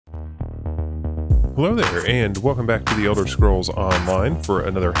Hello there, and welcome back to the Elder Scrolls Online for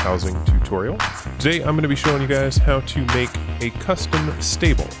another housing tutorial. Today I'm going to be showing you guys how to make a custom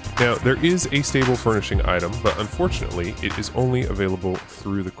stable. Now, there is a stable furnishing item, but unfortunately it is only available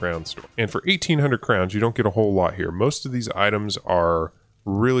through the crown store. And for 1,800 crowns, you don't get a whole lot here. Most of these items are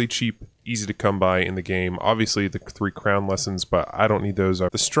really cheap, easy to come by in the game. Obviously the 3 crown lessons, but I don't need those.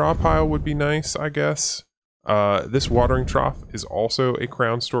 The straw pile would be nice, I guess. This watering trough is also a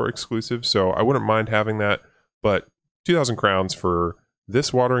crown store exclusive, so I wouldn't mind having that, but 2,000 crowns for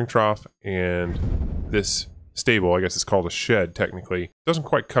this watering trough and this stable, I guess it's called a shed technically, doesn't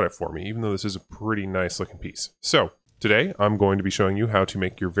quite cut it for me, even though this is a pretty nice looking piece. So today I'm going to be showing you how to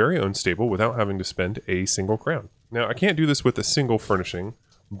make your very own stable without having to spend a single crown. Now, I can't do this with a single furnishing,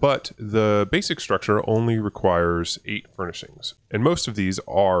 but the basic structure only requires 8 furnishings, and most of these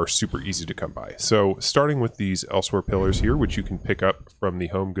are super easy to come by. So starting with these elsewhere pillars here, which you can pick up from the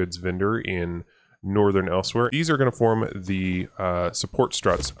home goods vendor in northern elsewhere, these are going to form the support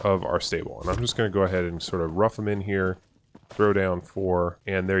struts of our stable, and I'm just going to go ahead and sort of rough them in here, throw down 4,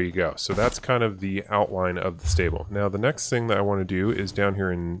 and there you go. So that's kind of the outline of the stable. Now the next thing that I want to do is down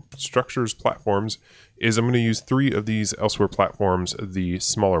here in structures platforms is I'm going to use 3 of these elsewhere platforms, the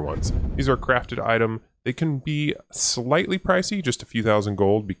smaller ones. These are a crafted item. They can be slightly pricey, just a few thousand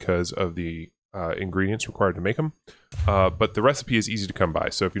gold because of the ingredients required to make them, but the recipe is easy to come by.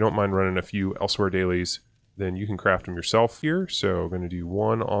 So if you don't mind running a few elsewhere dailies, then you can craft them yourself here. So I'm going to do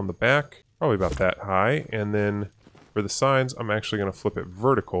 1 on the back, probably about that high, and then for the sides, I'm actually going to flip it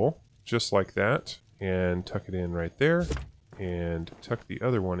vertical, just like that, and tuck it in right there, and tuck the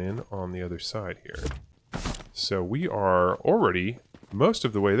other one in on the other side here. So we are already most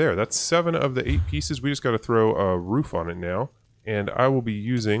of the way there. That's 7 of the 8 pieces. We just got to throw a roof on it now, and I will be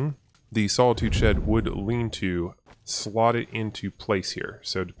using the Solitude Shed wood lean-to slot it into place here.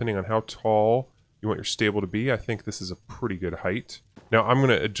 So depending on how tall you want your stable to be, I think this is a pretty good height. Now I'm going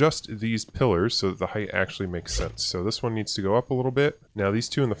to adjust these pillars so that the height actually makes sense. So this one needs to go up a little bit. Now these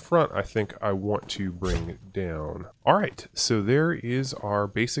 2 in the front, I think I want to bring down. All right, so there is our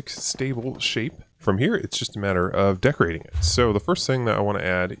basic stable shape. From here, it's just a matter of decorating it. So the first thing that I want to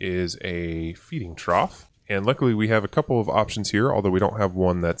add is a feeding trough. And luckily we have a couple of options here, although we don't have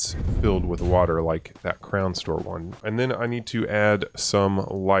one that's filled with water like that crown store one. And then I need to add some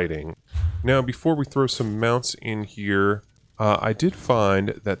lighting. Now before we throw some mounts in here, I did find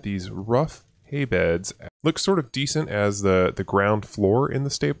that these rough hay beds look sort of decent as the ground floor in the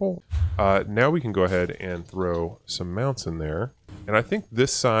stable. Now we can go ahead and throw some mounts in there. And I think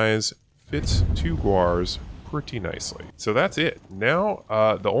this size fits 2 guars pretty nicely. So that's it. Now,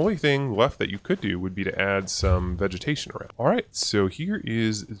 the only thing left that you could do would be to add some vegetation around. All right, so here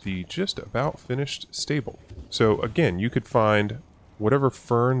is the just about finished stable. So again, you could find whatever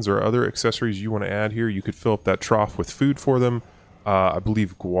ferns or other accessories you want to add here. You could fill up that trough with food for them. I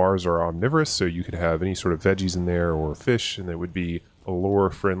believe guars are omnivorous, so you could have any sort of veggies in there or fish, and it would be allure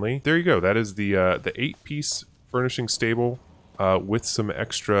friendly. There you go. That is the 8-piece furnishing stable with some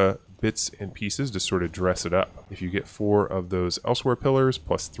extra bits and pieces to sort of dress it up. If you get 4 of those elsewhere pillars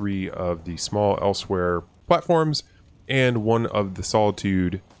plus 3 of the small elsewhere platforms and 1 of the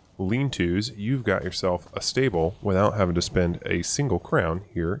Solitude lean-tos, you've got yourself a stable without having to spend a single crown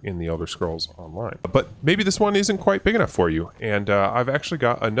here in the Elder Scrolls Online. But maybe this one isn't quite big enough for you, and I've actually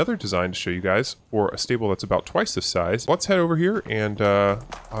got another design to show you guys for a stable that's about twice this size. Let's head over here, and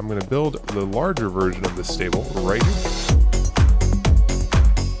I'm going to build the larger version of this stable right here.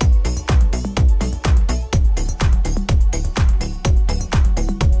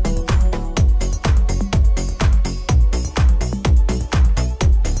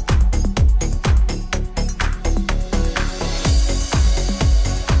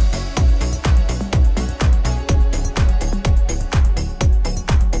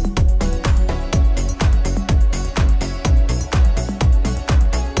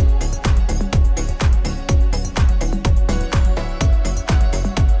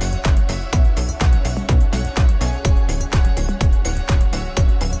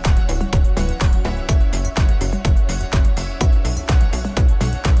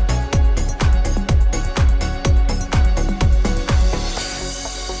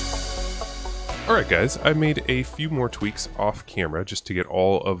 Alright guys, I made a few more tweaks off camera just to get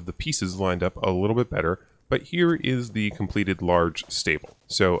all of the pieces lined up a little bit better, but here is the completed large stable.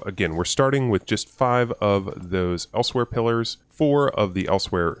 So again, we're starting with just 5 of those elsewhere pillars, 4 of the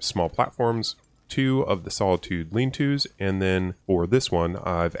elsewhere small platforms, 2 of the Solitude lean-tos, and then for this one,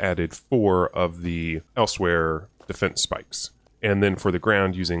 I've added 4 of the elsewhere defense spikes. And then for the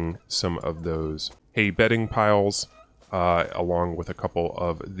ground, using some of those hay bedding piles, along with a couple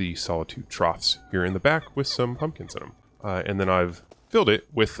of the solitude troughs here in the back with some pumpkins in them. And then I've filled it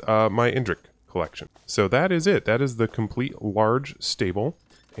with my Indrik collection. So that is it. That is the complete large stable.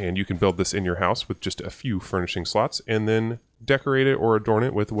 And you can build this in your house with just a few furnishing slots and then decorate it or adorn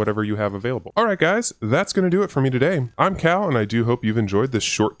it with whatever you have available. All right, guys, that's going to do it for me today. I'm Cal, and I do hope you've enjoyed this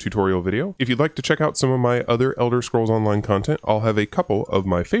short tutorial video. If you'd like to check out some of my other Elder Scrolls Online content, I'll have a couple of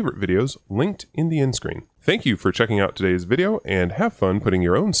my favorite videos linked in the end screen. Thank you for checking out today's video, and have fun putting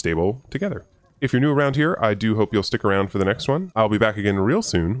your own stable together. If you're new around here, I do hope you'll stick around for the next one. I'll be back again real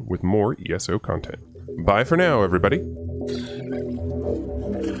soon with more ESO content. Bye for now, everybody.